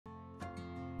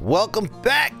Welcome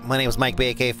back! My name is Mike B,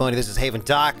 aka Fony. This is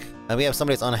Havendock. And we have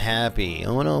somebody that's unhappy.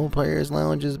 Oh no, Players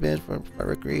Lounge is banned for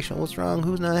recreation. What's wrong?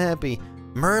 Who's not happy?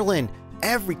 Merlin!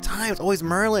 Every time, it's always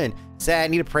Merlin. Sad,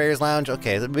 need a Prayers Lounge.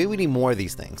 Okay, maybe we need more of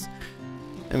these things.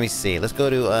 Let me see. Let's go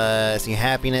to, see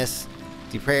Happiness,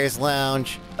 see Prayers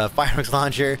Lounge, Fireworks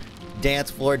Launcher,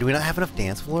 Dance Floor. Do we not have enough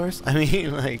dance floors? I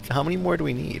mean, like, how many more do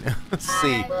we need? Let's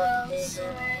see.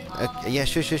 Yeah,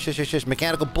 shush.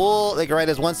 Mechanical Bull, they can ride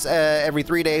us once every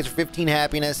 3 days for 15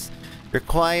 happiness.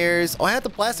 Requires, oh, I have the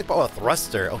plastic, oh, a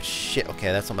thruster. Oh, shit,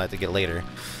 okay, that's something I have to get later.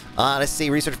 Let's see,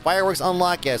 research fireworks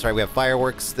unlock. Yeah, that's right, we have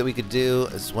fireworks that we could do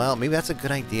as well. Maybe that's a good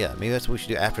idea. Maybe that's what we should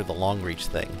do after the long reach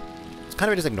thing. It's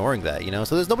kind of just ignoring that, you know?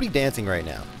 So there's nobody dancing right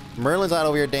now. Merlin's not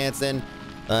over here dancing.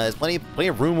 There's plenty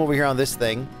of room over here on this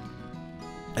thing.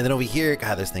 And then over here,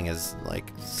 God, this thing is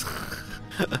like...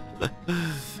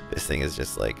 This thing is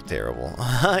just like terrible.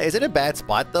 Is it a bad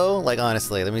spot though? Like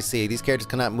honestly, let me see. These characters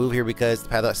cannot move here because the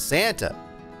path of Santa.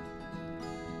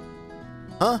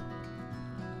 Huh?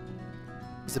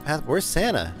 Is the path? Where's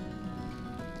Santa?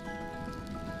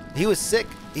 He was sick.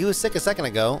 He was sick a second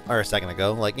ago,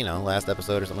 like, you know, last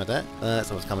episode or something like that.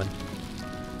 Someone's coming.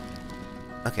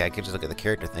 Okay, I could just look at the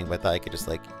character thing, but I thought I could just,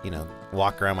 like, you know,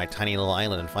 walk around my tiny little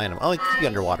island and find him. Oh, he could be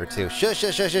underwater too. Shush.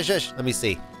 Let me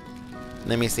see.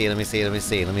 Let me see.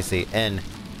 And,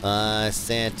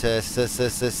 Santa,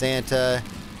 Santa.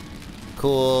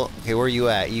 Cool. Okay, where are you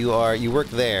at? You work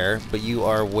there, but you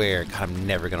are where? God, I'm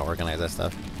never gonna organize that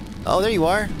stuff. Oh, there you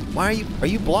are. Why are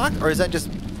you blocked? Or is that just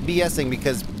BSing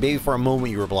because maybe for a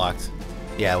moment you were blocked?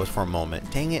 Yeah, it was for a moment.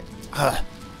 Dang it. Ugh.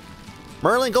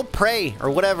 Merlin, go pray,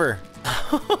 or whatever.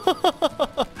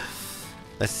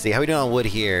 Let's see, how we doing on wood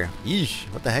here?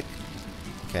 Yeesh, what the heck?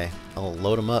 Okay, I'll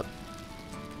load them up.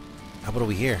 How about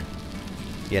over here?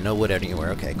 Yeah, no wood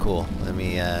anywhere. Okay, cool. Let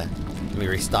me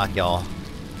restock y'all.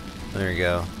 There we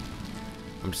go.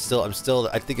 I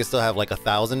think I still have like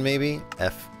 1,000 maybe.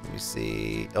 Let me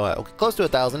see. Oh, okay, close to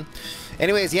 1,000.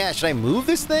 Anyways, yeah, should I move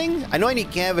this thing? I know I need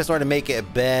canvas in order to make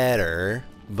it better,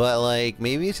 but like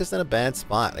maybe it's just in a bad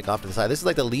spot, like off to the side. This is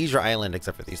like the leisure island,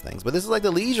 except for these things. But this is like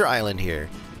the leisure island here,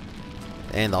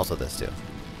 and also this too.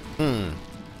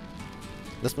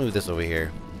 Let's move this over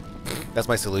here. That's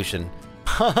my solution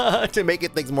to make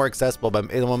it things more accessible,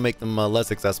 but it won't make them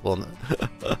less accessible.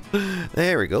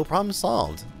 There we go. Problem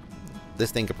solved. This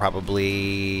thing could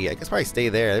probably, I guess, probably stay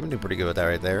there. They've been doing pretty good with that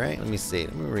right there, right? Let me see.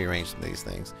 Let me rearrange some of these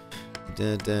things.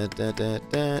 No.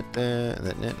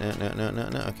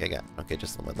 Okay, okay,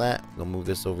 just something like that. We'll move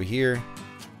this over here.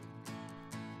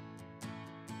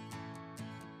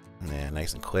 Yeah,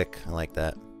 nice and quick. I like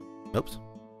that. Oops.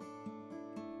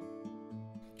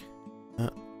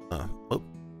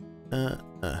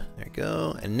 There we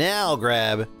go. And now I'll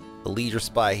grab the leisure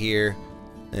spot here.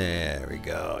 There we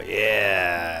go.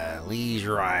 Yeah,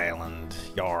 leisure island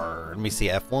yard. Let me see.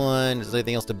 F1. Is there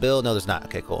anything else to build? No, there's not.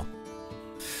 Okay, cool.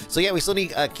 So yeah, we still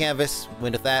need canvas.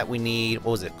 With that, we need,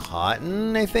 what was it,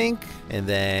 cotton, I think, and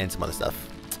then some other stuff.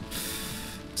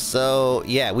 So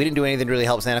yeah, we didn't do anything to really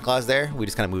help Santa Claus there. We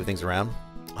just kind of moved things around.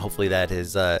 Hopefully that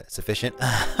is sufficient.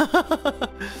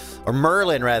 Or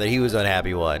Merlin, rather. He was an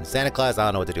unhappy one. Santa Claus, I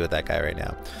don't know what to do with that guy right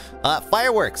now.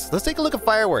 Fireworks. Let's take a look at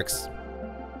fireworks.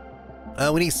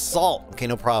 We need salt. Okay,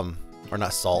 no problem. Or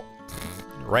not salt.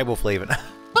 Riboflavin.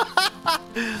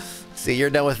 See,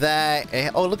 you're done with that.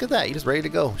 Oh, look at that. You're just ready to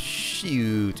go.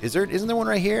 Shoot. Isn't there one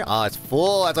right here? Oh, it's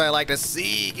full. That's what I like to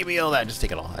see. Give me all that. Just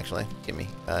take it all, actually. Give me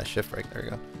shift right. There we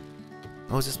go.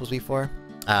 What was this supposed to be for?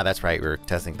 Ah, that's right. We were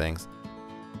testing things.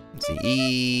 Let's see,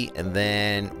 E, and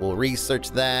then we'll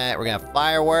research that. We're gonna have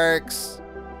fireworks.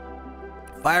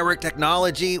 Firework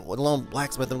technology. What a little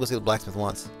blacksmith. Let me go see what the blacksmith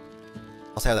wants.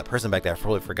 Also have that person back there. I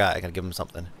probably forgot. I gotta give him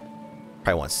something.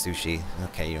 Probably wants sushi.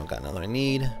 Okay, you don't got nothing I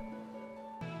need.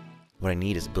 What I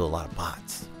need is to build a lot of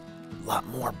bots. A lot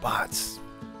more bots.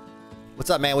 What's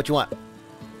up, man? What you want?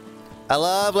 I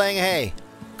love laying hay.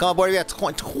 Come on, boy. We got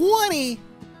 20.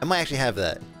 I might actually have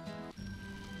that.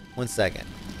 1 second.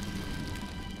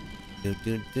 There's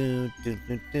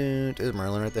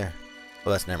Merlin right there. Oh,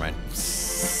 that's never mind.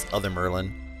 Other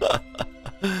Merlin.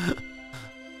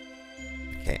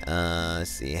 Okay, let's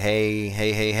see. Hey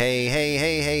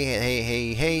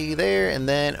there, and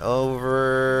then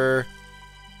over.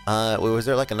 Was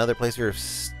there like another place we were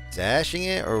stashing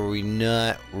it, or were we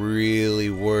not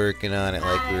really working on it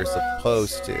like we were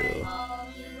supposed to?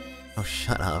 Oh,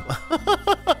 shut up.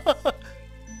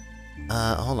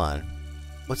 Hold on.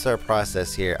 What's our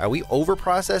process here? Are we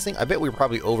over-processing? I bet we're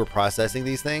probably over-processing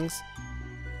these things.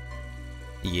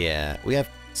 Yeah, we have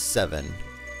 7.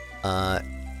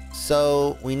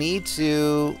 So we need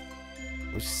to,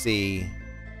 let's see.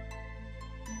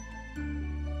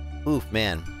 Oof,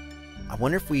 man. I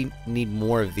wonder if we need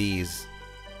more of these.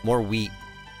 More wheat.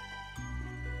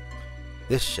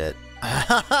 This shit.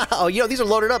 Oh, you know, these are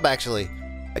loaded up, actually.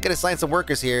 I could assign some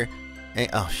workers here. Hey,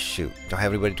 oh, shoot. Don't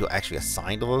have anybody to actually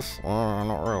assign to this? Oh,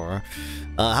 not really.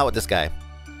 How about this guy?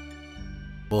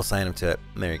 We'll assign him to it.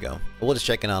 There you go. We'll just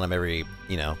check in on him every,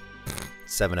 you know,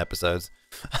 7 episodes.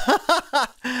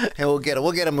 And we'll get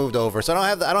him moved over. So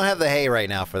I don't have the hay right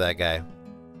now for that guy.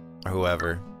 Or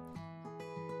whoever.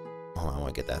 Hold on, I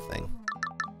want to get that thing.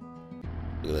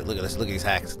 Look at this. Look at these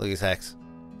hacks. Look at these hacks.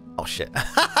 Oh shit. I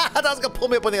thought it was gonna pull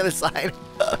me up on the other side.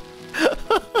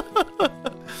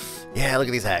 Yeah, look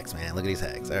at these hacks, man. Look at these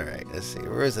hacks. Alright, let's see.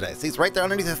 Where is it at? See, it's right there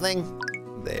underneath the thing.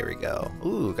 There we go.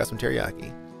 Ooh, got some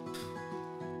teriyaki.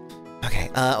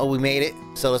 Okay, oh, we made it.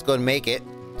 So let's go and make it.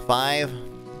 5.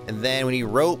 And then we need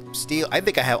rope, steel. I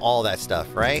think I have all that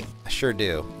stuff, right? I sure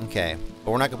do. Okay.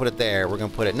 But we're not gonna put it there. We're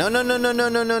gonna put it. No.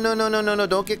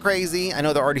 Don't get crazy. I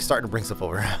know they're already starting to bring stuff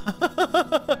over.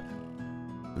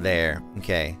 There.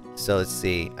 Okay. So let's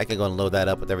see. I can go and load that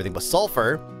up with everything. But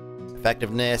sulfur,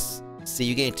 effectiveness. See,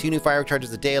 you gain 2 new firework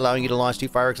charges a day, allowing you to launch 2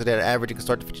 fireworks a day. On average, you can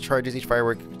start to 50 charges. Each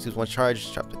firework receives 1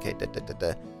 charge. Okay.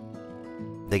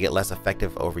 They get less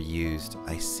effective overused.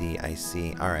 I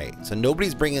see. All right. So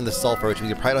nobody's bringing the sulfur, which means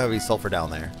you probably don't have any sulfur down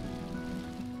there.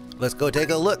 Let's go take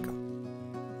a look.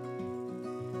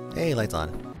 Hey, lights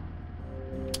on.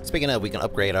 Speaking of, we can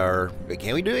upgrade our...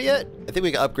 Can we do it yet? I think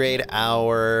we can upgrade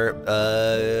our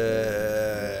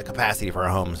capacity for our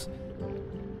homes.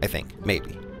 I think.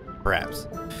 Maybe. Perhaps.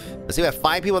 Let's see, we have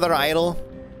 5 people that are idle.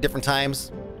 Different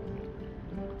times.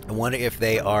 I wonder if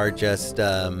they are just...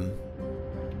 I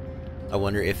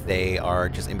wonder if they are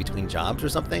just in between jobs or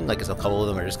something. Like, a couple of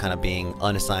them are just kind of being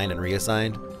unassigned and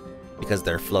reassigned. Because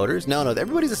they're floaters. No,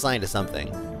 everybody's assigned to something.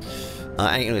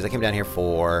 Anyways, I came down here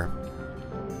for...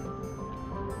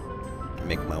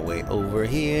 Make my way over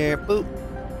here. Boop.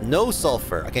 No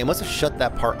sulfur. Okay, I must have shut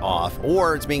that part off.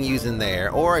 Or it's being used in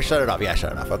there. Or I shut it off. Yeah, I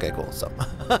shut it off. Okay, cool. So,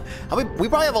 we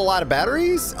probably have a lot of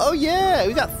batteries. Oh, yeah.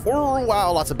 We got 4.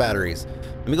 Wow, lots of batteries.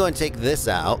 Let me go ahead and take this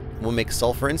out. We'll make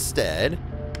sulfur instead.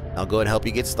 I'll go ahead and help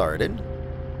you get started.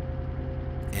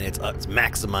 And it's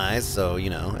maximized, so, you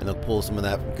know, and they'll pull some of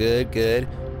that. Good.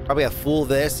 Probably have full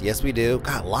this. Yes, we do.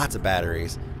 God, lots of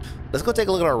batteries. Let's go take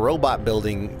a look at our robot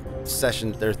building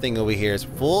session. Their thing over here is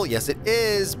full. Yes, it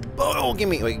is. Oh, give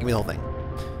me the whole thing.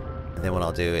 And then what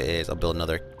I'll do is I'll build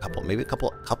another couple, maybe a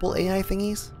couple AI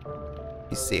thingies.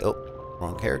 You see, oh,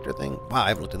 wrong character thing. Wow, I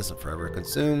haven't looked at this in forever.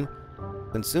 Consume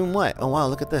what? Oh wow,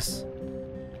 look at this.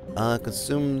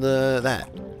 Consume that.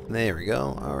 There we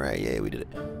go. All right, yeah, we did it.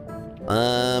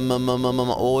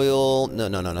 Oil. No, I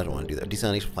don't want to do that.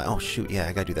 Desalination supply. Oh shoot, yeah,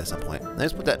 I gotta do that at some point.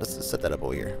 Let's put that. Let's set that up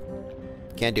over here.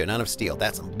 Can't do it. Not enough steel.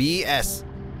 That's some BS.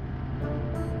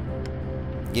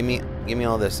 Give me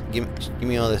all this. Give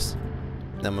me all this.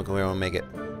 Then we'll go here and make it.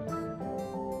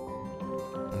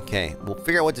 Okay, we'll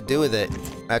figure out what to do with it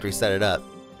after we set it up.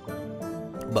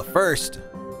 But first,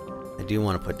 I do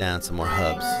want to put down some more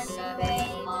hubs.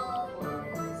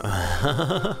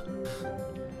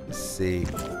 Let's see.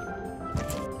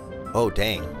 Oh,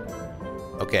 dang.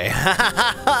 Okay.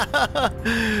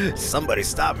 Somebody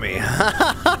stop me.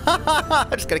 I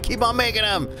just gotta keep on making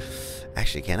them.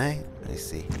 Actually, can I? Let me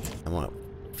see. I want to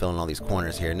fill in all these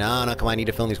corners here. No, come on. I need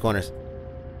to fill in these corners.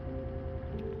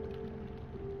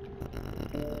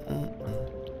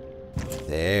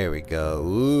 There we go.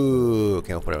 Ooh.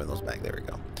 Okay, we'll put those back. There we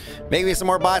go. Make me some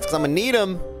more bots because I'm going to need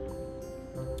them.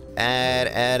 Add.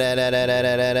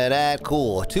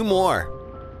 Cool. 2 more.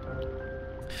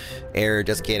 Error,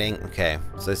 just kidding. Okay,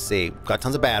 so let's see. Got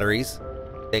tons of batteries.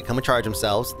 They come and charge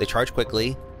themselves. They charge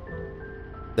quickly.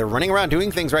 They're running around doing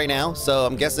things right now, so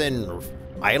I'm guessing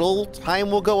idle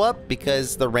time will go up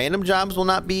because the random jobs will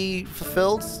not be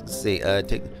fulfilled. Let's see.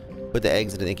 Put the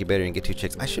eggs in the incubator and get 2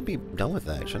 chicks. I should be done with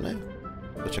that, shouldn't I?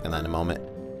 We'll check on that in a moment.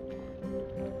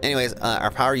 Anyways,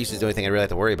 our power usage is the only thing I really have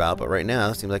to worry about, but right now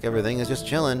it seems like everything is just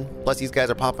chilling. Plus, these guys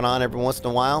are popping on every once in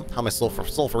a while. How my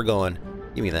sulfur going?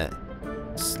 Give me that.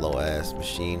 Slow ass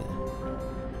machine.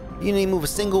 You didn't even move a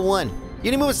single one.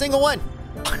 You didn't move a single one.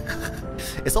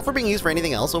 Is sulfur being used for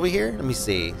anything else over here? Let me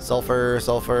see. Sulfur.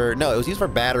 No, it was used for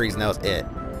batteries and that was it.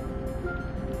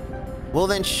 Well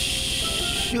then,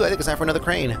 shoot, I think it's time for another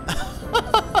crane.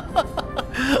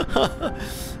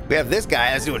 We have this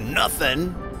guy that's doing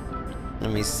nothing.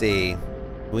 Let me see.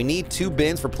 We need 2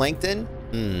 bins for plankton.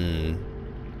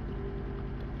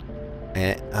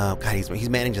 And, oh god, he's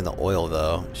managing the oil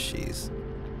though. Jeez.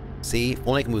 See,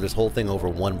 Fony can move this whole thing over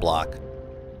 1 block.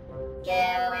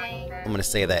 I'm gonna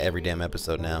say that every damn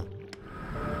episode now.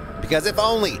 Because if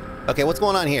only. Okay, what's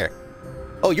going on here?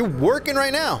 Oh, you're working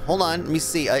right now. Hold on. Let me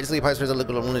see. I just leave pipes for the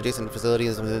liquid on adjacent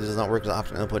facilities. It does not work as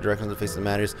option output direction to the face that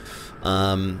matters.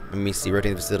 Let me see.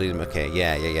 Rotate the facility. Okay.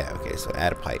 Yeah. Okay. So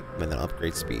add a pipe and then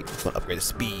upgrade speed. Just want to upgrade the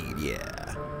speed.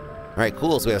 Yeah. All right.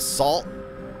 Cool. So we have salt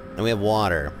and we have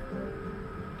water.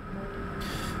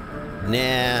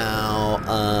 Now,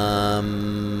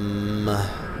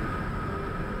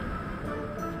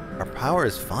 our power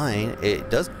is fine. It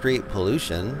does create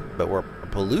pollution, but our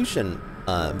pollution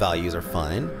values are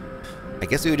fine. I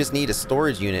guess we would just need a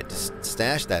storage unit to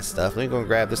stash that stuff. Let me go and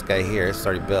grab this guy here. It's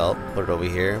already built. Put it over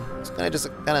here. It's kind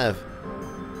of.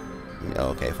 Oh,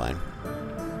 okay, fine.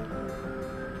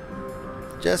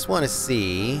 Just want to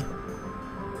see,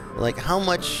 like, how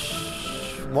much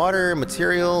water,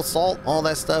 material, salt, all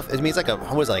that stuff. I mean, it's like a,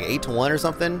 what was it, like 8 to 1 or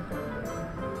something?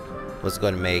 Let's go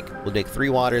ahead and we'll make 3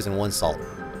 waters and 1 salt.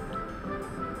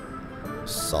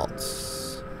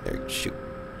 Salt. There, shoot.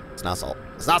 It's not salt.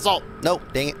 It's not salt! Nope,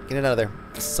 dang it. Get it out of there.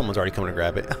 Someone's already coming to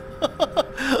grab it.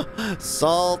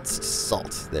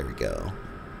 Salt. There we go.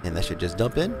 And that should just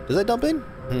dump in? Does that dump in?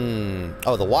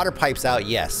 Oh, the water pipes out,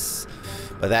 yes.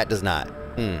 But that does not.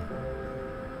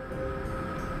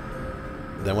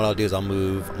 Then what I'll do is I'll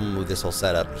move this whole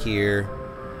setup here,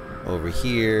 over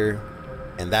here,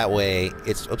 and that way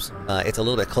it's a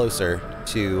little bit closer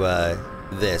to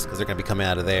this, because they're going to be coming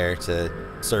out of there to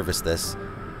service this.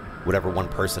 Whatever one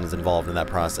person is involved in that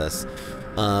process.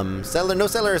 No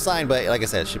settler assigned, but like I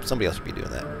said, somebody else should be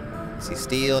doing that. See,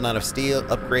 steel, not enough steel.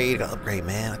 Upgrade,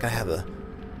 man. I gotta have the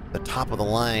top of the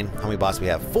line. How many bots we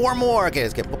have? 4 more. Okay,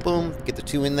 let's get boom. Get the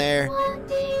 2 in there.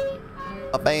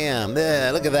 Oh, bam. Yeah,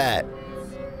 look at that.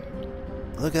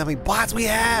 Look at how many bots we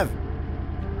have.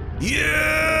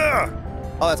 Yeah.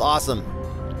 Oh, that's awesome.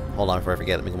 Hold on before I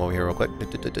forget. Let me come over here real quick.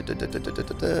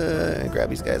 Grab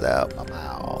these guys out.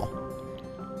 Wow.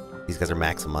 These guys are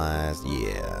maximized.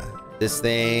 Yeah. This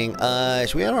thing.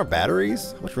 Should we add our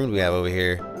batteries? How much room do we have over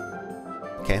here?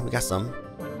 Okay, we got some.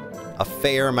 A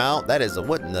fair amount. That is a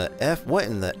what in the F? What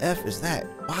in the F is that?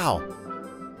 Wow.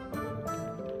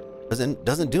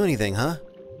 Doesn't do anything, huh?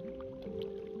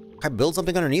 Can I build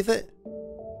something underneath it?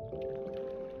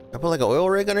 Can I put like an oil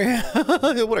rig under here?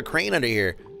 Put a crane under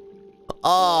here.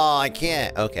 Oh, I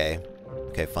can't. Okay.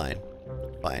 Okay, fine.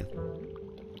 Fine.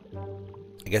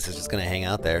 I guess it's just gonna hang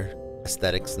out there.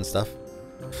 Aesthetics and stuff.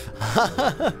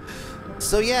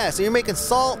 So yeah, so you're making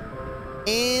salt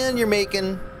and you're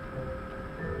making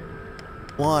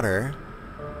water.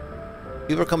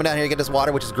 People are coming down here to get this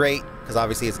water, which is great, because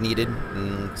obviously it's needed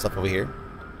and stuff over here.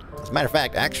 As a matter of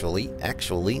fact, actually,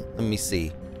 let me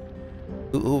see.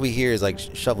 Who over here is like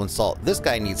shoveling salt? This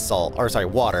guy needs salt, or sorry,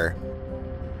 water.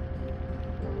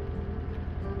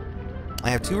 I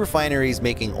have 2 refineries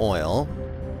making oil,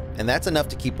 and that's enough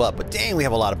to keep up, but dang, we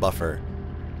have a lot of buffer.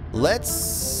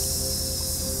 Let's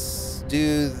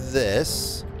do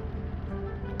this.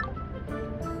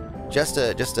 Just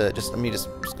to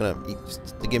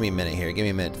give me a minute here. Give me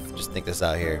a minute to just think this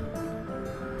out here.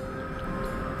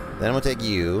 Then I'm gonna take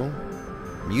you.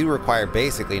 You require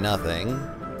basically nothing.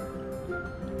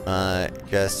 Oh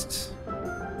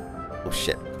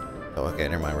shit. Oh, okay,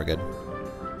 never mind, we're good.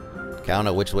 Okay, I don't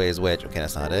know which way is which. Okay,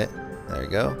 that's not it. There you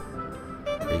go.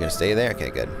 Are you gonna stay there? Okay,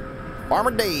 good.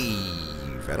 Farmer Dave!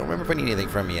 I don't remember if I need anything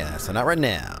from you, so not right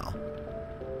now.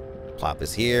 Plop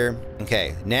this here.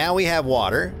 Okay, now we have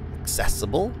water.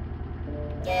 Accessible.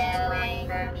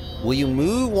 Will you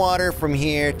move water from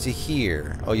here to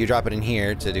here? Oh, you drop it in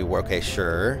here to do work. Okay,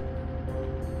 sure.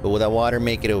 But will that water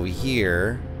make it over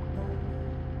here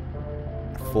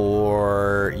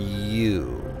for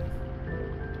you?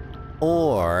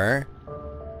 Or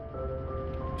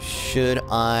should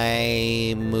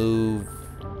I move?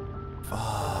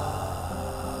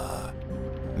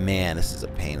 Man, this is a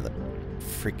pain in the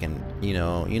freaking, you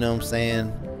know what I'm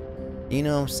saying? You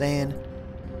know what I'm saying?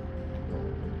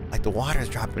 Like, the water's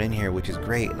dropping in here, which is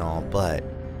great and all, but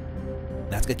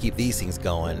that's gonna keep these things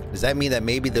going. Does that mean that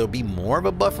maybe there'll be more of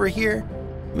a buffer here?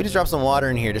 Let me just drop some water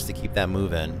in here just to keep that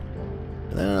moving.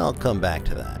 And then I'll come back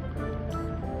to that.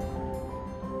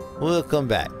 We'll come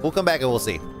back. We'll come back and we'll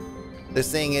see.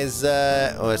 This thing is,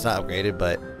 oh, it's not upgraded,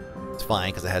 but it's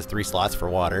fine because it has 3 slots for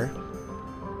water.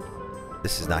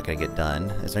 This is not going to get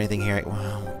done. Is there anything here?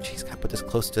 Wow, jeez, gotta put this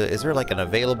close to... Is there like an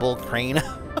available crane?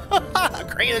 A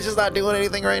crane is just not doing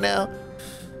anything right now.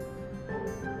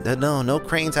 No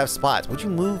cranes have spots. Would you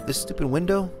move this stupid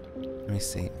window? Let me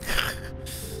see.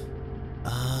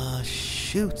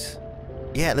 Shoot.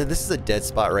 Yeah, this is a dead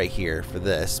spot right here for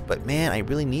this. But man, I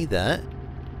really need that.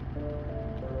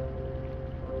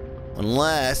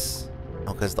 Unless...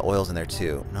 Oh, because the oil's in there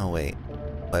too. No, wait.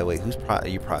 Wait, who's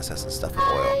you processing stuff with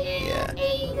oil? Yeah.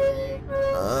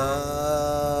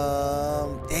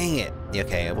 Dang it.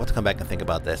 Okay, we'll have to come back and think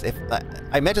about this. If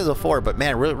I mentioned this before, but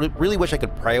man, really wish I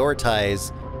could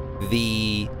prioritize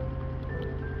the,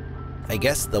 I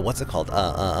guess the, what's it called?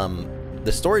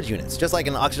 The storage units. Just like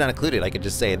an oxygen not included, I could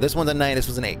just say this one's a 9, this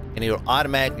one's an 8, and it'll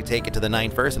automatically take it to the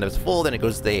 9 first, and if it's full, then it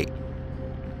goes to the 8.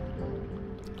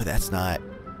 But that's not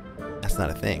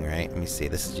a thing, right? Let me see.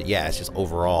 This is, yeah, it's just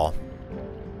overall.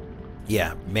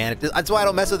 Yeah, man, that's why I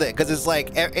don't mess with it, because it's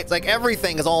like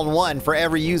everything is all in one for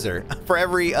every user, for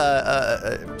every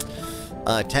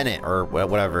tenant or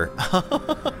whatever,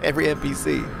 every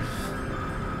NPC.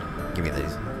 Give me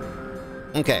these.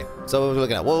 Okay, so we're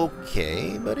looking at. Whoa,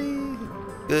 okay, buddy.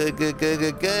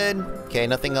 Good. Okay,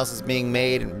 nothing else is being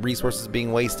made and resources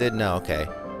being wasted. No, okay.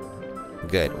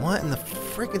 Good. What in the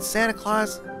freaking Santa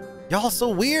Claus? Y'all so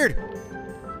weird.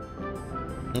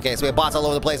 Okay, so we have bots all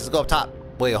over the place. Let's go up top.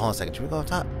 Wait, hold on a second. Should we go up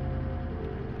top?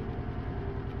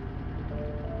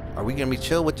 Are we gonna be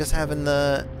chill with just having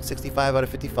the 65 out of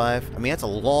 55? I mean, that's a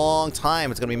long time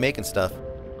it's gonna be making stuff.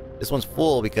 This one's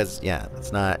full because, yeah,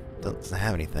 doesn't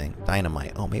have anything.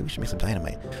 Dynamite. Oh, maybe we should make some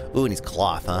dynamite. Ooh, it needs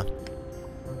cloth, huh?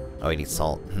 Oh, it needs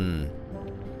salt. Let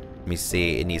me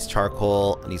see. It needs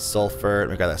charcoal. It needs sulfur.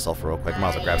 Let me grab that sulfur real quick. Might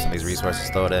as well grab some of these resources,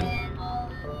 throw it in.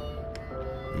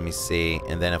 Let me see.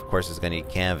 And then, of course, it's going to need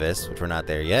canvas, which we're not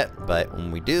there yet. But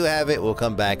when we do have it, we'll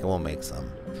come back and we'll make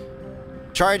some.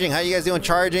 Charging. How you guys doing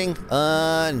charging?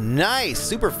 Nice.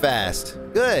 Super fast.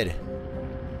 Good.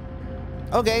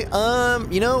 Okay,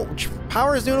 you know,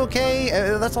 power is doing okay.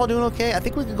 That's all doing okay. I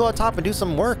think we could go up top and do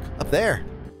some work up there.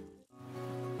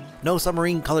 No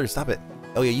submarine colors, stop it.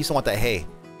 Oh yeah, you still want that hay.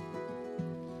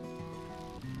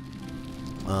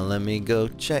 Well, let me go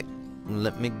check.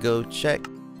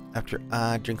 After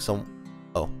I drink some.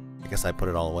 Oh, I guess I put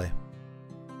it all away.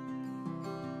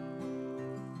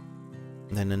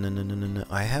 No.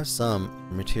 I have some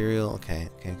material. Okay.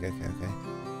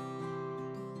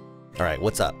 Alright,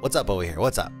 what's up? What's up over here?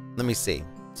 What's up? Let me see.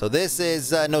 So this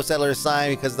is no settler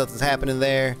sign because nothing's happening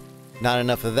there. Not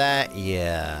enough of that.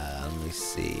 Yeah, let me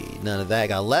see. None of that. I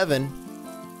got 11.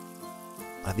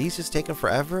 Are these just taking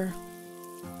forever?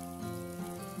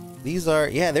 These are,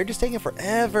 yeah, they're just taking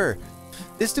forever.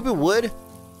 This stupid wood.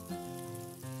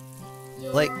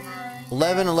 Like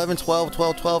 11, 11, 12,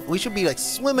 12, 12. We should be like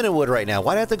swimming in wood right now.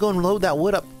 Why'd I have to go and load that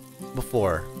wood up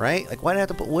before, right? Like, why'd I have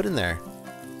to put wood in there?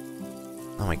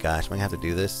 Oh my gosh, am I gonna have to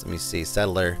do this? Let me see.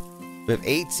 Settler. We have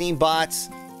 18 bots.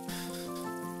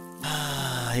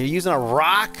 You're using a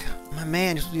rock? My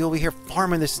man, just be over here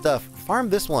farming this stuff. Farm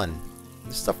this one.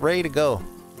 This stuff ready to go.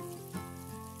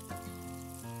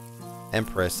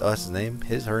 Empress. Oh, that's his name?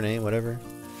 Her name, whatever.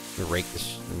 I'm gonna rake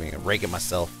this. I'm gonna rake it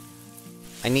myself.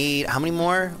 I need, how many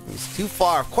more? It's too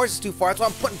far. Of course it's too far. That's why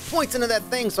I'm putting points into that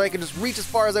thing so I can just reach as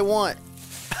far as I want.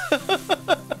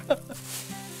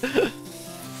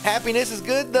 Happiness is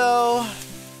good though.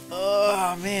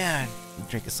 Oh man. I'm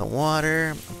drinking some water.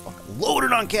 I'm fucking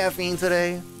loaded on caffeine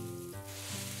today.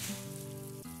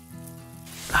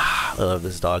 I love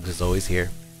this dog is always here.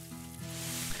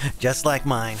 Just like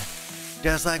mine.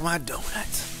 Just like my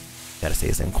donuts. Gotta say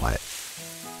his name quiet.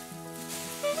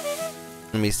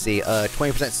 Let me see.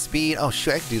 20% speed. Oh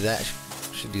shoot, I could do that.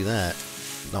 Should do that.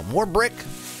 No more brick.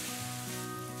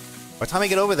 By the time I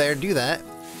get over there, do that.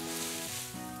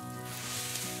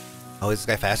 Oh, is this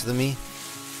guy faster than me?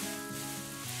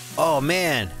 Oh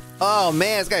man. Oh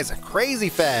man, this guy's crazy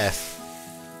fast.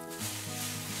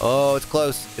 Oh, it's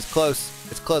close. It's close.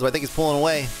 It's close. But I think he's pulling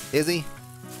away. Is he?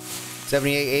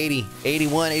 78, 80,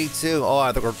 81, 82. Oh,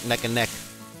 I think we're neck and neck.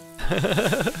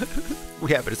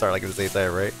 We happen to start like at the same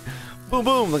time, right? Boom,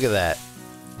 boom. Look at that.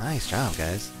 Nice job,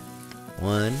 guys.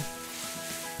 1.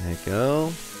 There you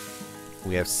go.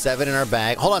 We have 7 in our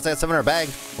bag. Hold on a second. 7 in our bag.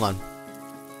 Hold on.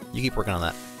 You keep working on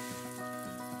that.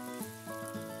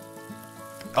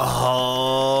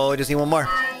 Oh, just need one more.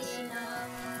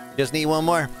 Just need one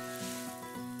more.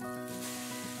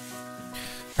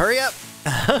 Hurry up.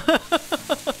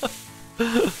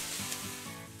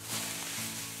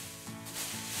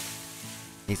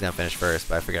 He's gonna finish first,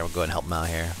 but I figured I would go ahead and help him out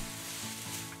here.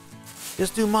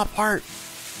 Just do my part.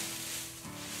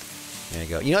 There you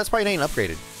go. You know, that's probably not even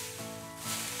upgraded.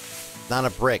 Not a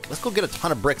brick. Let's go get a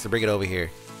ton of bricks and bring it over here.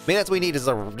 Maybe that's what we need is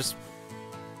a just.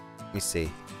 Let me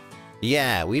see.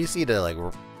 Yeah, we just need to like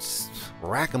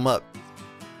rack them up.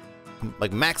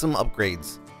 Like maximum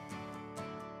upgrades.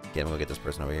 Yeah, I'm gonna get this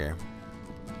person over here.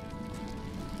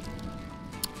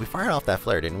 We fired off that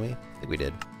flare, didn't we? I think we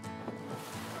did.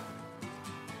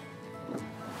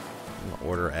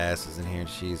 Order asses in here.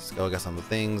 Jeez. Oh, I got some of the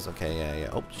things. Okay, yeah.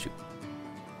 Oh, shoot.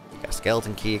 Got a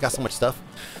skeleton key. I got so much stuff.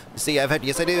 See, I've had.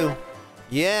 Yes, I do.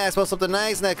 Yeah, I smell something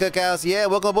nice in that cookhouse. Yeah,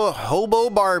 welcome aboard Hobo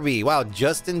Barbie. Wow,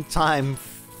 just in time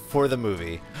for the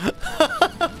movie.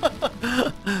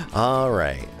 All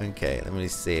right. Okay, let me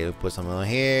see. We'll put something on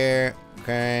here.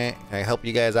 Okay. Can I help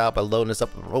you guys out by loading this up?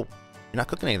 Oh, you're not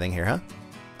cooking anything here, huh?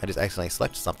 I just accidentally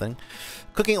selected something.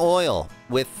 Cooking oil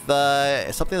with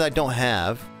something that I don't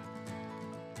have,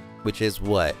 which is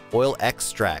what? Oil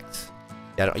extract.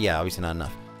 Yeah, obviously not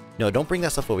enough. No, don't bring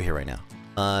that stuff over here right now.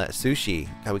 Sushi.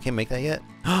 God, we can't make that yet.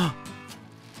 Oh,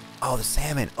 the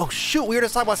salmon. Oh shoot, we were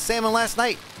just talking about salmon last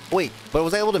night. Wait, but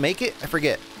was I able to make it? I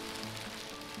forget.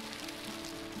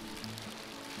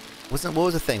 What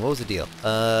was the thing? What was the deal?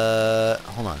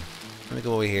 Hold on. Let me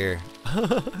go over here.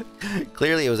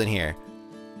 Clearly it was in here.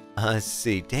 Let's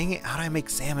see. Dang it, how do I make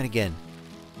salmon again?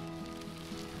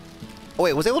 Oh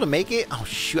wait, was I able to make it? Oh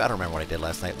shoot, I don't remember what I did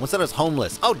last night. Once I was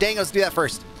homeless. Oh dang, let's do that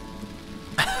first.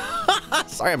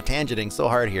 Sorry, I'm tangenting so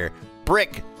hard here.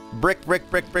 Brick. Brick, brick,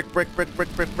 brick, brick, brick, brick, brick,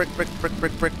 brick, brick, brick, brick,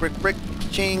 brick, brick, brick, brick,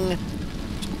 ching.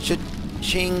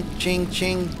 Ching, ching,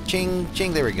 ching, ching,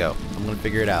 ching. There we go. I'm gonna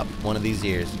figure it out. One of these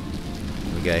years.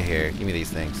 What we got here? Give me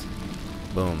these things.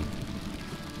 Boom.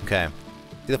 Okay.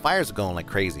 See, the fires are going like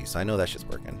crazy, so I know that shit's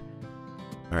working.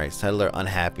 Alright, settler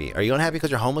unhappy. Are you unhappy because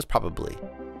you're homeless? Probably.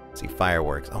 Let's see,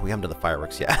 fireworks. Oh, we haven't done the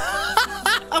fireworks yet.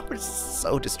 We're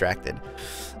so distracted.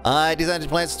 I designed to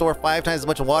plant store 5 times as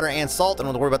much water and salt. I don't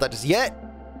have to worry about that just yet.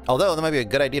 Although, that might be a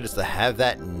good idea just to have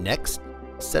that next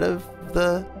set of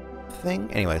the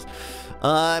thing. Anyways.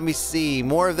 Let me see.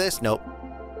 More of this? Nope.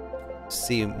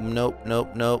 See. Nope,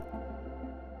 nope, nope.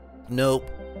 Nope.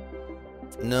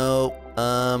 Nope.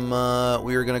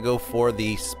 We were gonna go for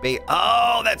the space.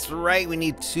 Oh, that's right. We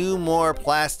need 2 more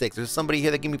plastics. There's somebody here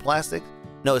that give me plastic?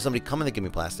 No, there's somebody coming to give me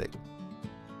plastic.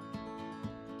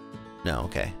 No,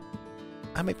 okay.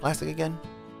 I make plastic again?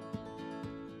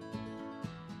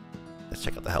 Let's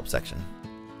check out the help section.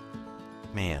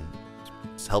 Man,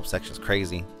 this help section's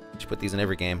crazy. Should put these in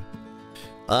every game.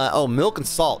 Oh, milk and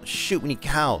salt. Shoot, we need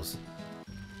cows.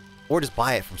 Or just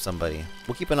buy it from somebody.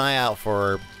 We'll keep an eye out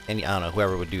for any, I don't know,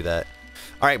 whoever would do that.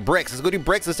 All right, bricks. Let's go do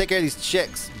bricks. Let's take care of these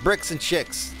chicks. Bricks and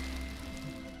chicks.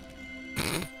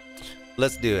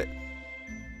 Let's do it.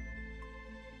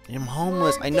 I'm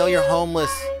homeless. I know you're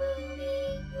homeless.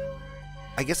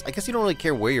 I guess you don't really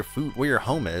care where your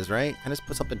home is, right? Can I just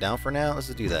put something down for now? Let's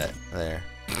just do that. There.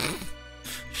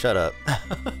 Shut up.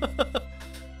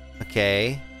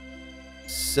 Okay.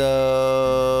 So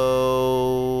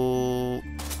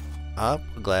I'll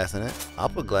put glass in it. I'll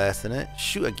put glass in it.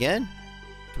 Shoot, again?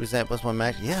 2% plus 1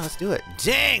 max. Yeah, let's do it.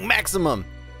 Dang, maximum!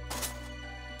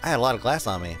 I had a lot of glass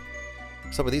on me.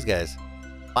 What's up with these guys?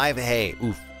 5 hay.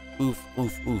 Oof. Oof,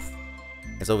 oof, oof.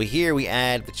 And so over here we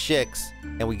add the chicks,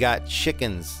 and we got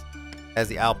chickens as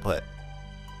the output.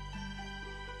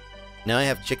 Now I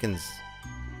have chickens.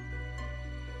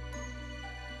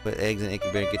 Put eggs in the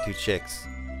incubator and get 2 chicks.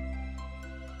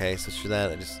 Okay, so should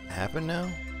that just happen now?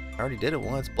 I already did it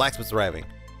once. Blacksmith's arriving.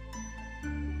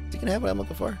 Is he gonna have what I'm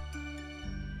looking for?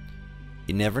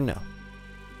 You never know.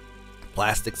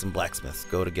 Plastics and blacksmiths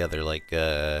go together like,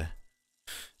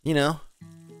 you know.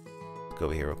 Let's go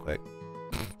over here real quick.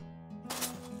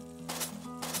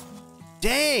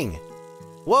 Dang!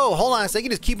 Whoa, hold on a second.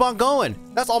 Just keep on going.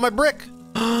 That's all my brick.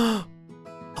 How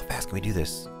fast can we do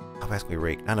this? How fast can we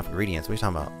rake? Not enough ingredients. What are you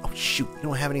talking about? Oh, shoot. You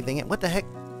don't have anything in. What the heck?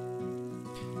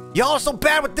 Y'all are so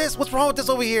bad with this. What's wrong with this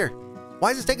over here? Why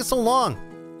is this taking so long?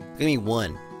 Give me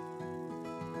 1.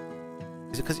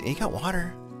 Is it because you got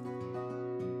water?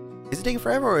 Is it taking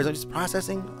forever or is it just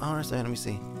processing? I don't understand. Let me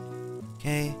see.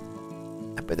 Okay.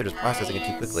 I bet they're just processing it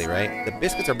too quickly, right? The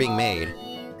biscuits are being made.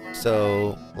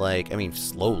 So, like, I mean,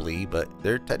 slowly, but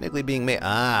they're technically being made.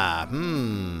 I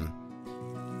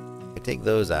take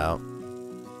those out.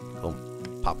 Go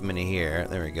pop them into here.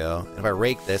 There we go. And if I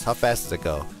rake this, how fast does it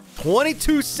go?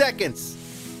 22 seconds!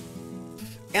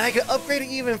 And I can upgrade it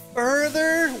even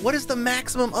further? What is the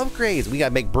maximum upgrades? We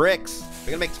gotta make bricks. We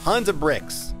gotta make tons of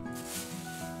bricks.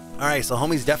 Alright, so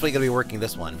homie's definitely gonna be working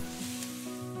this one.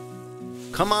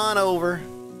 Come on over.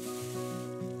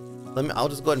 I'll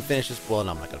just go ahead and finish this. Well,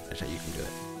 no, I'm not gonna finish it. You can do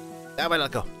it. That might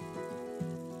not go.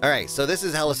 Alright, so this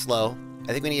is hella slow.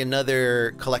 I think we need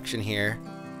another collection here.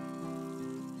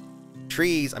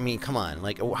 Trees, I mean, come on.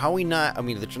 Like, how are we not? I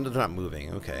mean, they're not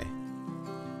moving. Okay.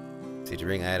 See, to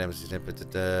bring items.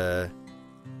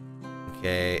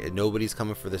 Okay, nobody's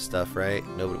coming for this stuff, right?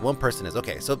 Nobody. One person is.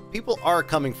 Okay, so people are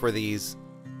coming for these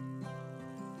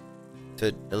to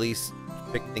at least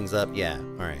pick things up. Yeah,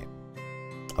 alright.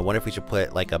 I wonder if we should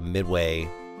put like a midway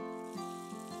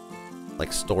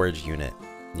like storage unit,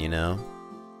 you know?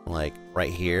 Like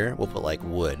right here, we'll put like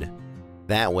wood.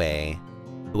 That way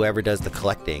whoever does the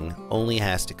collecting only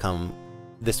has to come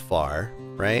this far,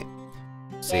 right?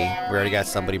 See, we already got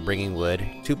somebody bringing wood.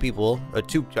 Two people,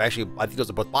 actually, I think those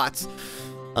are both bots,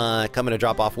 coming to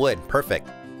drop off wood. Perfect.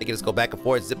 They can just go back and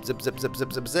forth, zip, zip, zip, zip,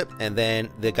 zip, zip, zip. And then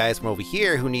the guys from over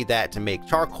here who need that to make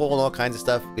charcoal and all kinds of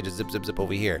stuff, can just zip, zip, zip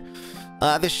over here.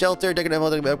 The shelter, decorative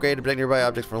upgrade to protect nearby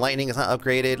objects from lightning. It's not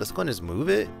upgraded. Let's go and just move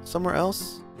it somewhere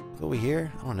else. Go over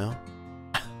here. I don't know.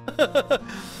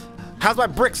 How's my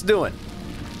bricks doing?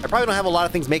 I probably don't have a lot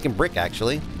of things making brick,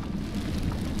 actually.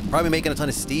 Probably making a ton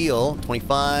of steel.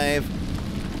 25.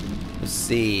 Let's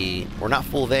see. We're not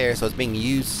full there, so it's being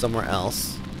used somewhere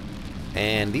else.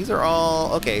 And these are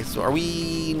all... Okay, so are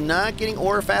we not getting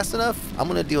ore fast enough? I'm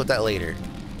going to deal with that later.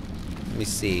 Let me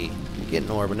see. We're getting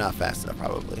ore, but not fast enough,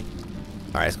 probably.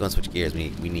 Alright, let's go and switch gears. We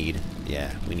need...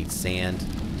 Yeah, we need sand.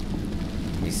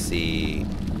 Let me see...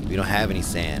 We don't have any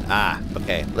sand. Ah,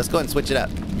 okay. Let's go ahead and switch it up.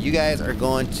 You guys are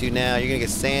going to now, you're going to get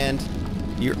sand.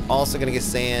 You're also going to get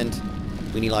sand.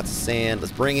 We need lots of sand.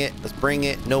 Let's bring it. Let's bring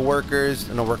it. No workers.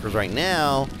 No workers right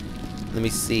now. Let me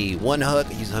see. One hook.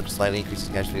 Use the hook to slightly increase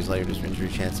the catch phase later. Just injury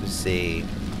chance. Let's see.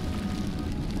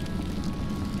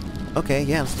 Okay,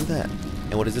 yeah, let's do that.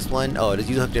 And what is this one? Oh, it is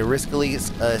use the hook to riskily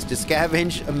to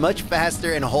scavenge much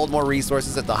faster and hold more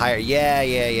resources at the higher. Yeah.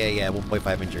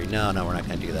 1.5 injury. No, we're not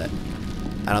going to do that.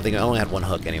 I don't think I only had one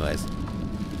hook anyways.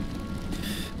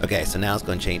 Okay, so now let's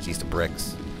go and change these to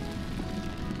bricks.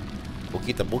 We'll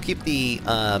keep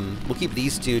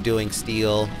these two doing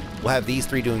steel. We'll have these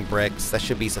three doing bricks. That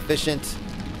should be sufficient.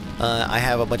 I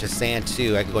have a bunch of sand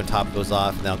too. I can go and top those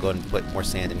off, and then I'll go and put more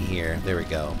sand in here. There we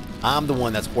go. I'm the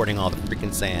one that's hoarding all the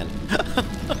freaking sand.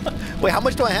 Wait, how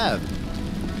much do I have?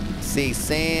 Let's see,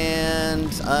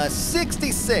 sand,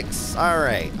 66. All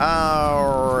right.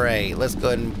 Let's go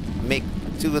ahead and make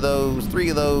 2 of those, 3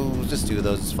 of those, just 2 of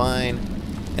those is fine.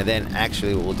 And then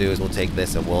actually what we'll do is we'll take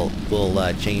this and we'll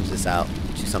change this out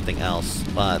to something else.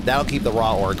 That'll keep the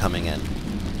raw ore coming in.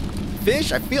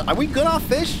 Fish, are we good on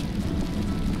fish?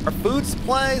 Our food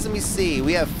supplies, let me see.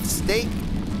 We have steak.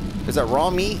 Is that raw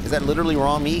meat? Is that literally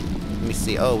raw meat? Let me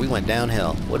see. Oh, we went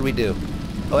downhill. What did we do?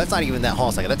 Oh, that's not even that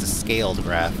whole second. That's a scaled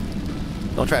graph.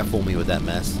 Don't try to fool me with that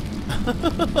mess.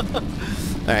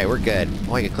 All right, we're good.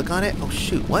 Oh, I can click on it? Oh,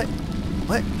 shoot. What?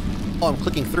 Oh, I'm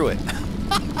clicking through it.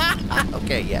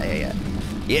 Okay,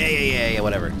 yeah,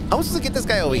 whatever. How am I supposed to get this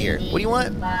guy over here? What do you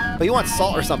want? Oh, you want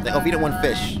salt or something? Oh, feed it one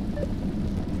fish.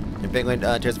 If penguin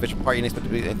tears the fish apart, you expect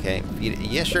to be... Okay, feed it.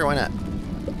 Yeah, sure, why not?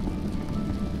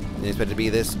 You expect it to be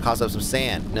this, cost up some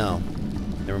sand. No,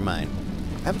 never mind.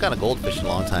 I haven't got a goldfish in a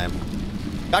long time.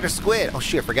 Dr. Squid! Oh,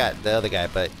 shoot, I forgot the other guy,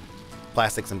 but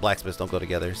plastics and blacksmiths don't go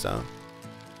together, so...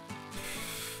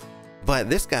 But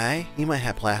this guy, he might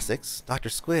have plastics. Dr.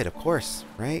 Squid, of course,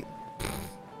 right?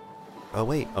 Oh,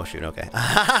 wait. Oh, shoot, okay.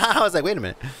 I was like, wait a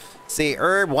minute. See,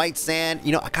 herb, white sand.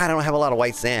 You know, God, I don't have a lot of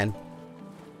white sand.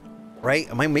 Right?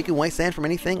 Am I making white sand from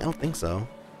anything? I don't think so.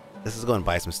 Let's just go and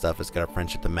buy some stuff. Let's get our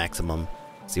friendship to maximum.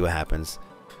 See what happens.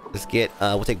 Let's get,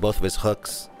 we'll take both of his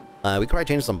hooks. We could probably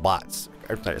change some bots.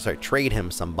 Or, sorry, trade him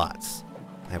some bots.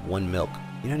 I have 1 milk.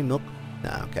 You know any milk?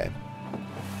 Nah, okay.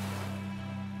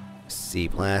 See,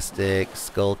 plastic,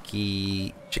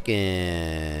 skulky,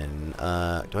 chicken.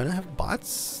 Do I not have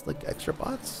bots? Like extra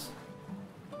bots?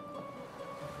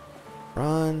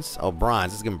 Bronze. Oh,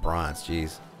 bronze. Let's give him bronze.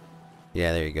 Jeez.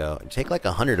 Yeah, there you go. Take like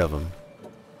 100 of them.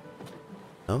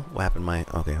 No? What happened?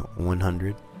 Okay,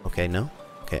 100. Okay, no.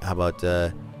 Okay, how about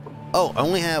oh, I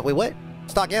only have. Wait, what?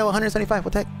 Stock? Yeah, 175.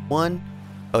 What the heck? 1.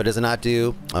 Oh, it does it not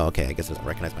do? Oh, okay. I guess it doesn't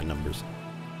recognize my numbers.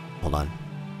 Hold on.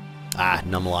 Ah,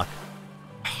 numlock.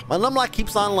 My numlock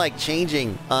keeps on like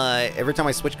changing every time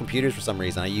I switch computers for some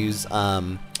reason. I use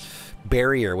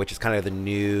Barrier, which is kind of the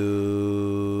new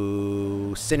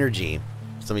Synergy.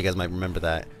 Some of you guys might remember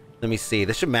that. Let me see.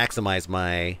 This should maximize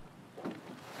my...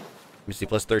 Let me see.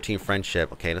 Plus 13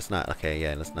 friendship. Okay, let's not... Okay,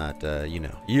 yeah, let's not... you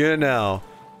know.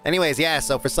 Anyways, yeah,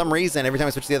 so for some reason, every time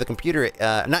I switch to the other computer...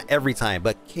 not every time,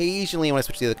 but occasionally when I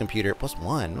switch to the other computer... Plus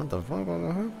 1. What the fuck?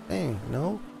 Dang,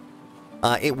 no.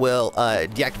 It will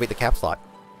deactivate the caps lock.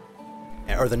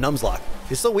 Or the nums lock.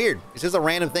 It's so weird. It's just a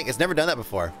random thing. It's never done that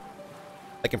before.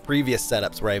 Like in previous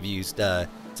setups where I've used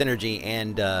Synergy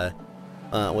and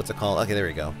what's it called? Okay, there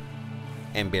we go.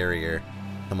 And Barrier.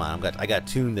 Come on, I got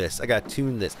to tune this.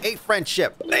 8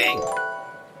 friendship. Bang!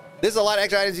 This is a lot of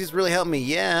extra items. These really help me.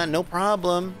 Yeah, no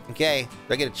problem. Okay,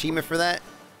 do I get achievement for that?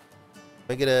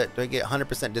 Do I get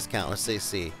 100% discount? Let's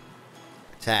see.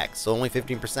 Attack. So only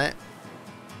 15%.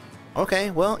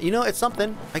 Okay, well, you know, it's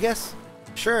something, I guess.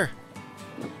 Sure.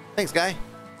 Thanks, guy.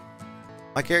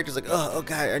 My character's like, oh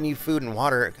god, I need food and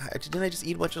water. God, didn't I just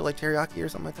eat a bunch of like teriyaki or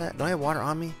something like that? Don't I have water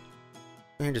on me?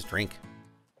 here and just drink.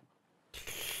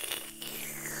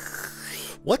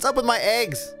 What's up with my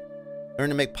eggs? Learn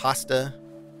to make pasta.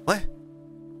 What?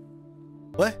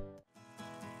 What?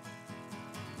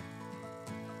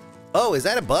 Oh, is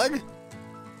that a bug?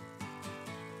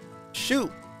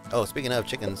 Shoot. Oh, speaking of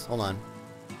chickens, hold on.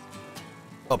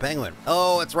 Oh, penguin.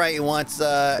 Oh, that's right. It wants,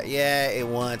 yeah, it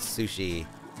wants sushi.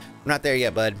 We're not there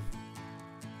yet, bud.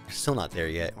 We're still not there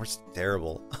yet. We're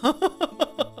terrible.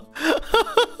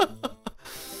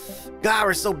 God,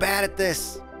 we're so bad at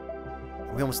this.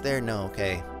 Are we almost there? No,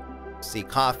 okay. Let's see,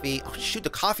 coffee. Oh, shoot, the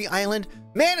coffee island.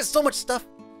 Man, it's so much stuff.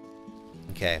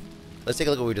 Okay, let's take a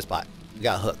look at what we just bought. We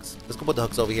got hooks. Let's go put the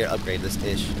hooks over here, upgrade this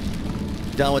ish.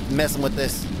 Done with messing with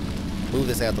this. Move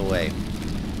this out the way.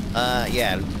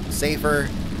 Yeah, safer.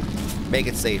 Make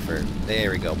it safer.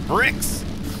 There we go. Bricks!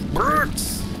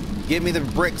 Bricks! Give me the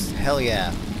bricks. Hell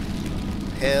yeah.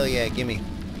 Hell yeah, gimme.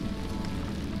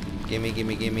 Gimme,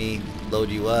 gimme, gimme. Load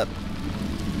you up.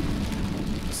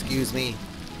 Excuse me.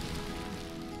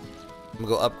 I'm gonna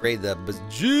go upgrade the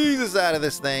bejesus out of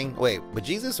this thing. Wait,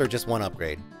 bejesus or just one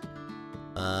upgrade?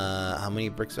 How many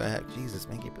bricks do I have? Jesus,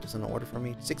 man, can you put this in order for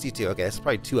me? 62. Okay, that's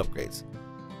probably 2 upgrades.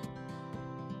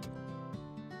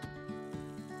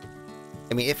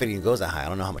 I mean, if it even goes that high, I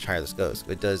don't know how much higher this goes.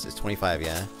 It does, it's 25,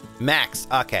 yeah? Max.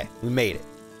 Okay, we made it.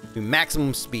 We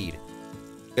maximum speed.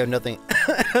 We have nothing,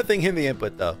 nothing in the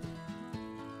input, though.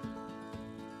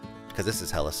 Because this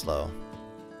is hella slow.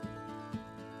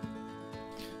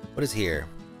 What is here?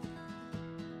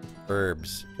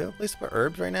 Herbs. Do you have a place to put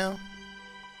herbs right now?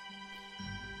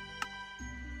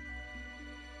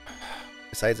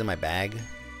 Besides in my bag.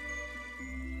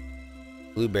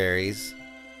 Blueberries.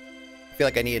 I feel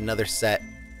like I need another set.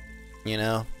 You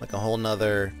know? Like a whole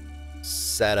nother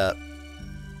setup.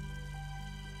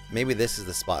 Maybe this is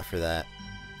the spot for that.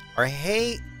 Our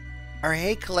hay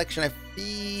collection I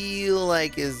feel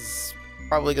like is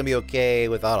probably gonna be okay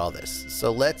without all this.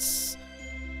 So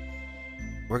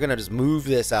we're gonna just move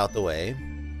this out the way.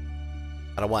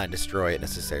 I don't want to destroy it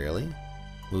necessarily.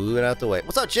 Move it out the way.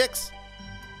 What's up, chicks?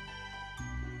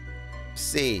 Let's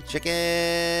see,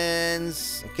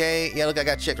 chickens. Okay, yeah, look, I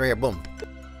got chicks right here. Boom.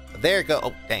 There it go.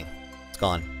 Oh, dang, it's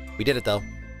gone. We did it though.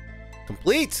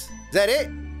 Complete. Is that it?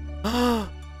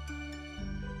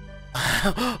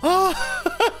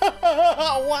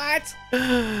 What?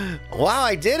 Wow,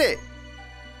 I did it.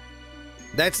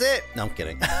 That's it. No, I'm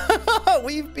kidding.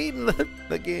 We've beaten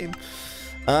the game.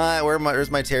 Where's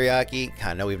my teriyaki?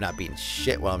 God, no, we've not beaten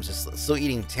shit. Well, I'm just still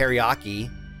eating teriyaki.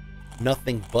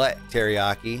 Nothing but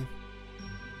teriyaki.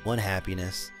 One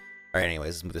happiness. All right, anyways,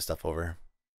 let's move this stuff over.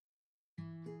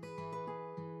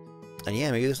 And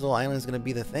yeah, maybe this little island is gonna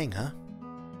be the thing, huh?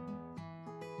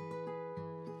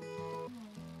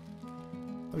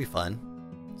 That'll be fun.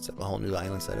 Set a whole new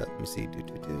island setup. Let me see.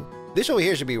 This over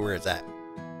here should be where it's at.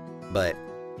 But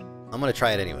I'm gonna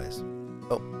try it anyways.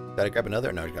 Oh, gotta grab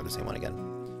another? No, I grab the same one again.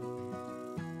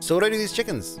 So what do I do with these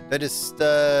chickens? Do I just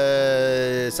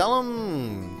sell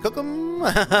them? Cook them?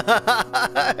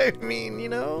 I mean, you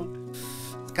know,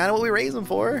 it's kind of what we raise them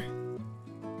for.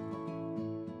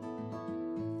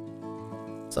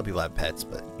 Some people have pets,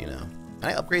 but you know. Can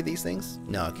I upgrade these things?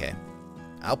 No, okay.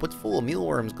 Output's full,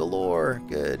 mealworms galore.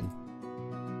 Good.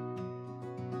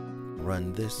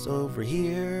 Run this over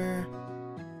here.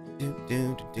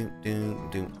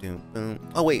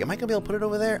 Oh wait, am I gonna be able to put it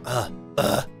over there?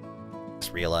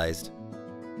 Just realized.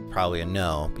 Probably a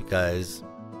no, because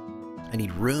I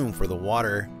need room for the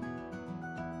water.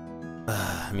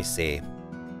 Let me see.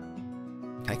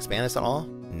 Can I expand this at all?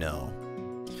 No.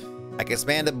 I can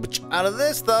expand it out of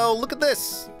this though. Look at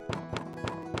this.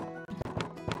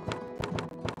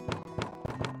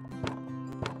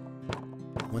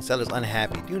 One seller's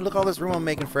unhappy. Dude, look at all this room I'm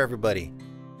making for everybody.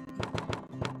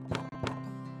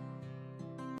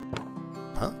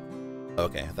 Huh?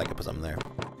 Okay, I thought I could put something there.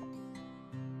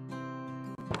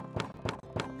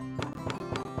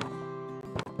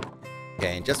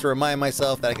 Okay, and just to remind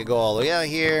myself that I could go all the way out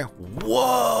here.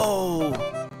 Whoa!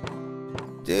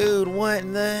 Dude, what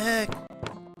in the heck?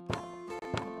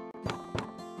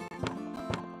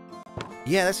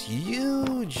 Yeah, that's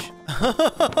huge!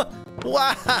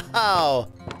 Wow!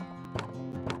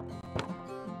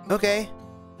 Okay.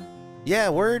 Yeah,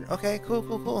 word. Okay,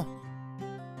 cool.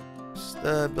 Just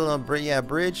build a bridge. Yeah,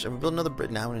 bridge. Build another bridge.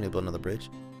 Now we need to build another bridge.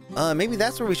 Maybe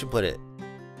that's where we should put it.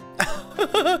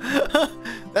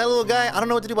 That little guy. I don't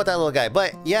know what to do about that little guy,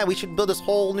 but yeah, we should build this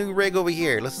whole new rig over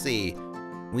here. Let's see.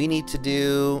 We need to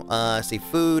do say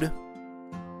food,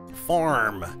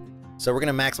 farm. So we're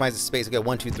gonna maximize the space. We got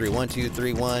 1, 2, 3, 1, 2,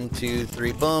 3, 1, 2,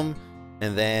 3, boom.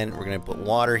 And then we're gonna put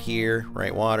water here,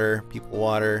 right? Water, people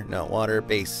water, no water,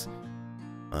 base.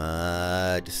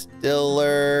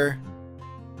 Distiller.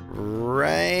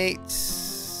 Right.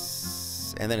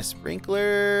 And then a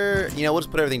sprinkler. You know, we'll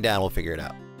just put everything down. We'll figure it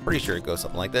out. Pretty sure it goes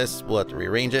something like this. We'll have to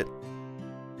rearrange it.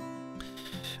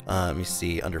 Let me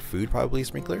see. Under food, probably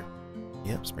sprinkler.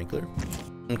 Yep, sprinkler.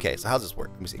 Okay, so how's this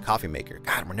work? Let me see. Coffee maker.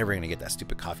 God, we're never going to get that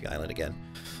stupid coffee island again.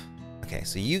 Okay,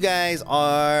 so you guys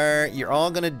are... You're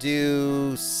all going to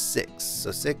do 6.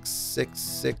 So 6, 6,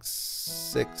 6,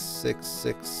 6, 6,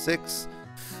 6, 6.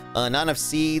 Not enough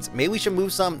seeds. Maybe we should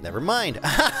move some. Never mind.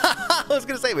 I was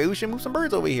going to say, maybe we should move some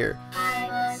birds over here.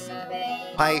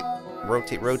 Pipe.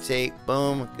 Rotate, rotate.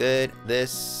 Boom. Good.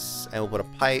 This. And we'll put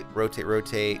a pipe. Rotate,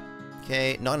 rotate.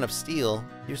 Okay. Not enough steel.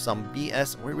 Here's some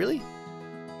BS. Wait, really?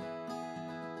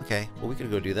 Okay. Well, we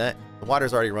could go do that. The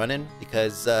water's already running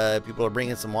because people are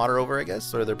bringing some water over, I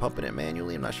guess. Or they're pumping it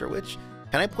manually. I'm not sure which.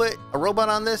 Can I put a robot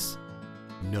on this?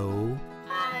 No.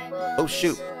 Oh,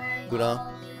 shoot. Hold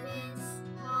on.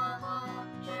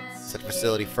 Set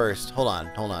facility first. Hold on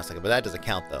a second. But that doesn't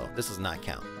count, though. This does not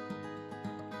count.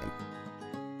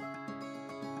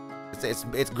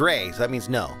 It's gray, so that means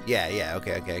no. Yeah,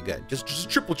 okay, good. Just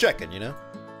triple checking, you know?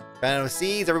 Found with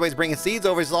seeds, everybody's bringing seeds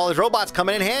over, so all these robots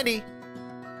coming in handy.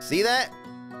 See that?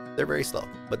 They're very slow,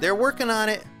 but they're working on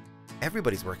it.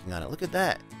 Everybody's working on it. Look at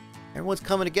that. Everyone's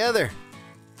coming together.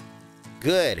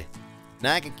 Good.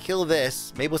 Now I can kill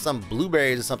this, maybe with some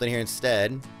blueberries or something here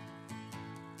instead.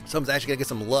 Someone's actually gonna get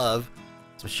some love.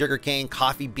 Some sugar cane,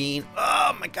 coffee bean.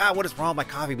 Oh my god, what is wrong with my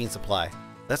coffee bean supply?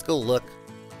 Let's go look.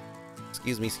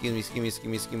 Excuse me.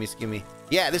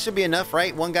 Yeah, this should be enough,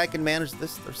 right? One guy can manage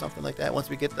this or something like that. Once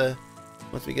we get the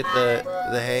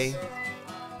hay.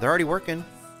 They're already working.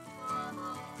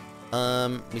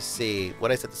 Let me see. What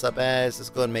I set this up as.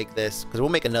 Let's go ahead and make this, because we'll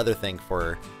make another thing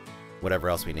for whatever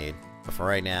else we need. But for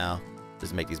right now,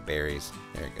 just make these berries.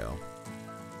 There you go.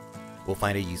 We'll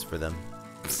find a use for them.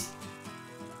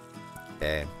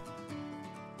 Okay.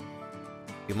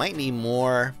 We might need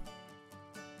more.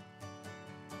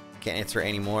 Can't answer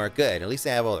anymore. Good. At least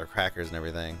they have all their crackers and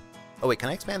everything. Oh, wait. Can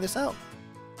I expand this out?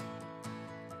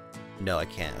 No, I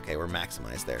can't. Okay, we're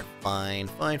maximized there. Fine.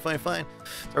 So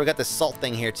we got this salt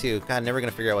thing here, too. God, never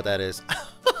going to figure out what that is.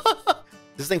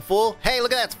 Is this thing full? Hey,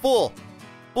 look at that. It's full.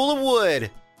 Full of wood.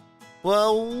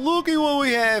 Well, look at what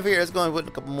we have here. Let's go and put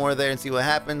a couple more there and see what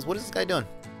happens. What is this guy doing?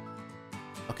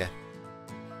 Okay.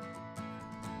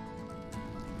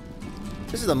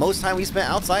 This is the most time we spent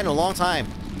outside in a long time.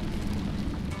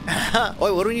 Oh,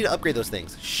 wait, what do we need to upgrade those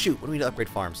things? Shoot, what do we need to upgrade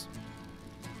farms?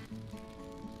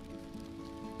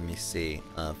 Let me see.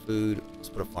 Food. Let's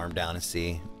put a farm down and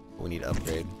see what we need to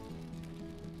upgrade.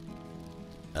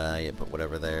 Yeah, put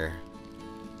whatever there.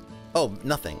 Oh,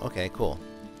 nothing. Okay, cool.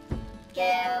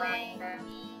 Get away from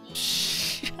me.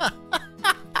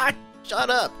 Shut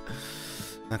up.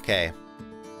 Okay.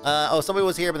 Oh, somebody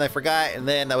was here, but I forgot, and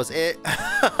then that was it.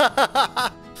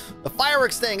 The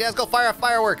fireworks thing. Let's go fire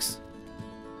fireworks.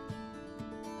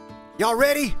 Y'all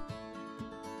ready?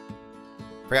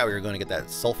 Forgot we were going to get that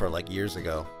sulfur like years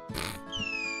ago.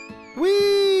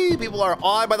 Whee! People are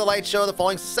awed by the light show. The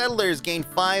falling settlers gain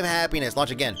 5 happiness.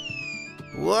 Launch again.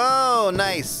 Whoa,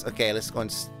 nice. Okay, let's go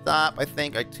and stop. I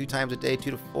think like 2 times a day, 2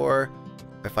 to 4.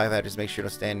 By 5 happiness, make sure to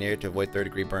stand near to avoid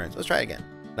 3rd-degree burns. Let's try again.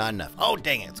 Not enough. Oh,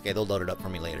 dang it. It's okay, they'll load it up for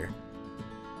me later.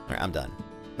 All right, I'm done.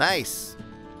 Nice.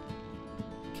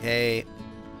 Okay.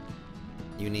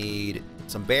 You need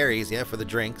some berries, yeah, for the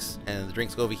drinks. And the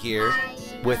drinks go over here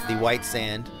with the white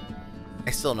sand.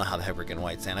 I still don't know how the heck we're getting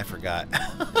white sand. I forgot.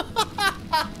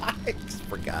 I just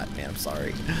forgot, man. I'm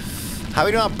sorry. How are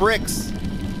we doing on bricks?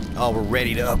 Oh, we're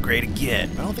ready to upgrade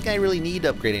again. But I don't think I really need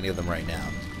to upgrade any of them right now.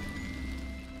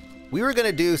 We were going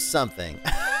to do something.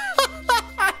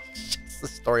 It's the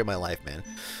story of my life, man.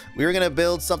 We were going to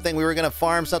build something. We were going to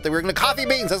farm something. We were going to coffee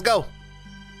beans. Let's go.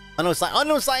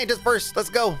 Unknown scientist first. Let's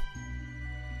go.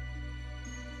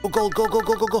 Oh, gold, go.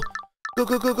 Go.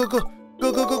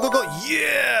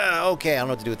 Yeah. Okay, I don't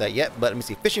know what to do with that yet, but let me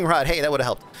see. Fishing rod. Hey, that would have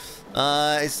helped.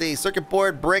 Let's see. Circuit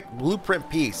board, brick, blueprint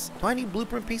piece. Do I need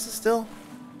blueprint pieces still?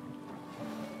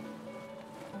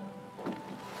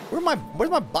 Where's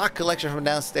my box collection from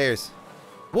downstairs?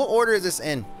 What order is this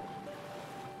in?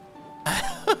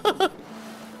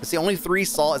 Let's see, only 3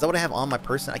 salt. Is that what I have on my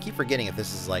person? I keep forgetting if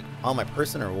this is like on my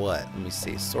person or what. Let me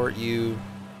see. Sort you.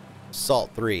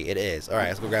 Salt 3. It is. All right,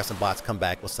 let's go grab some bots. Come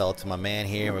back. We'll sell it to my man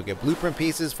here. We'll get blueprint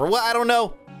pieces for what? I don't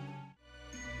know.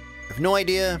 I have no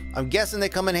idea. I'm guessing they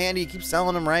come in handy. You keep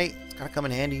selling them, right? It's gotta come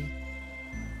in handy.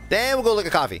 Then we'll go look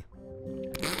at coffee.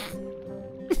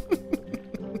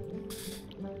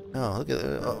 Oh, look at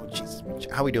it. Oh,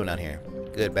 jeez. How we doing down here?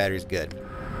 Good. Battery's good.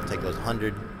 I'll take those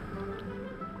 100.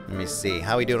 Let me see.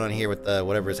 How we doing on here with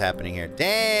whatever is happening here?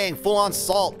 Dang, full on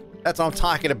salt. That's what I'm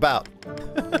talking about.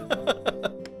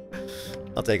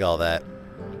 I'll take all that.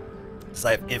 So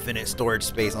I have infinite storage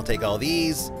space. I'll take all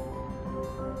these.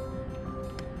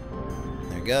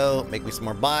 There we go. Make me some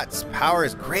more bots. Power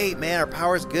is great, man. Our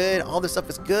power is good. All this stuff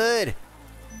is good.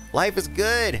 Life is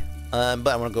good. But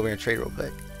I want to go over here and trade real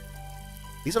quick.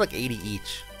 These are like 80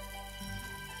 each.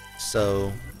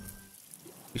 So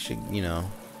we should, you know,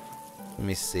 let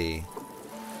me see.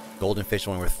 Golden fish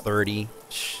only worth 30.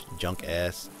 Shh, junk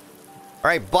ass. All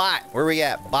right, bot. Where we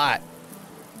at? Bot.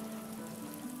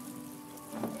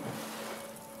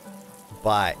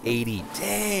 Bot 80.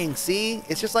 Dang, see?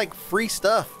 It's just like free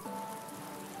stuff.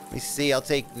 Let me see. I'll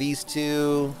take these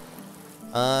two.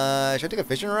 Should I take a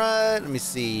fishing rod? Let me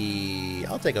see.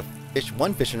 I'll take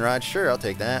one fishing rod. Sure, I'll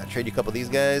take that. Trade you a couple of these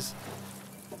guys.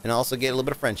 And also get a little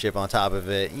bit of friendship on top of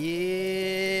it.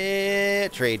 Yeah.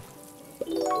 Trade.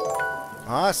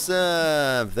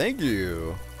 Awesome. Thank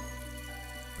you.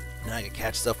 Now I can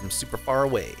catch stuff from super far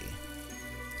away.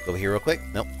 Let's go over here real quick.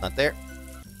 Nope, not there.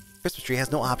 Christmas tree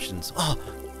has no options. Oh,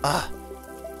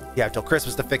 yeah, until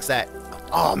Christmas to fix that.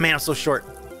 Oh man, I'm so short.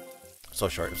 So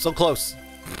short. I'm so close. All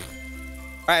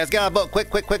right, let's get on a boat.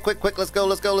 Quick. Let's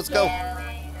go.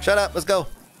 Shut up. Let's go.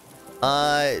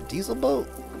 Diesel boat.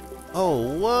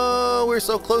 Oh, whoa. We're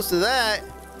so close to that.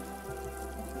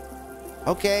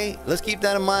 Okay, let's keep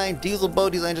that in mind. Diesel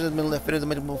boat. Diesel engine has been fitted to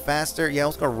make it move faster. Yeah, I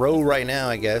was gonna row right now,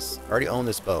 I guess. I already own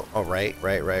this boat. Oh, right.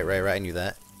 I knew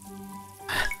that.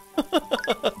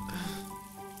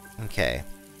 Okay.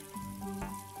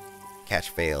 Catch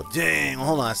failed. Dang,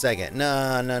 hold on a second. No.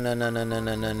 I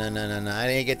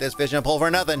didn't get this fish in a pole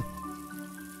for nothing.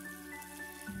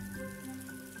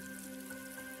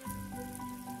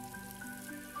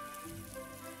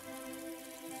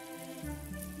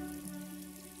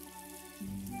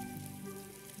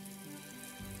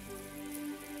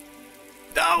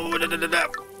 No.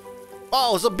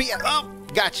 Oh, it's a bee. Oh,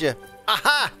 gotcha.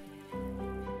 Aha.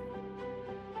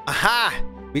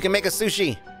 We can make a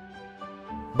sushi.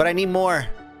 But I need more.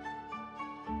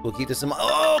 We'll keep this in mind.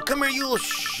 Oh, come here, you little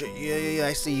shit. Yeah.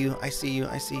 I see you. It's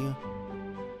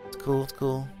cool.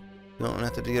 You don't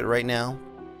have to do it right now.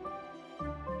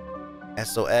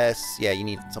 SOS. Yeah, you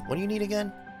need some. What do you need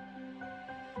again?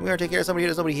 We gotta take care of somebody.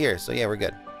 There's nobody here. So yeah, we're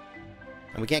good.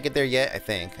 And we can't get there yet, I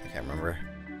think. I can't remember.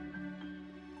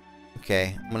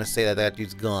 Okay, I'm gonna say that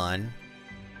dude's gone.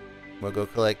 We'll go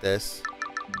collect this.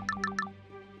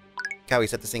 God, we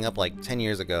set this thing up like 10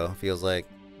 years ago, feels like.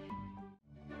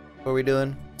 What are we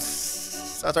doing?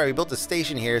 Oh, sorry, we built a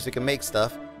station here so we can make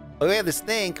stuff. Oh, we have this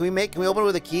thing. Can we open it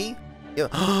with a key? Yo.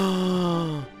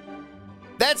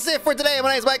 That's it for today. My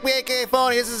name is Mike, aka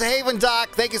Fony. This is Havendock.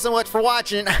 Thank you so much for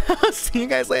watching. See you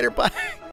guys later. Bye.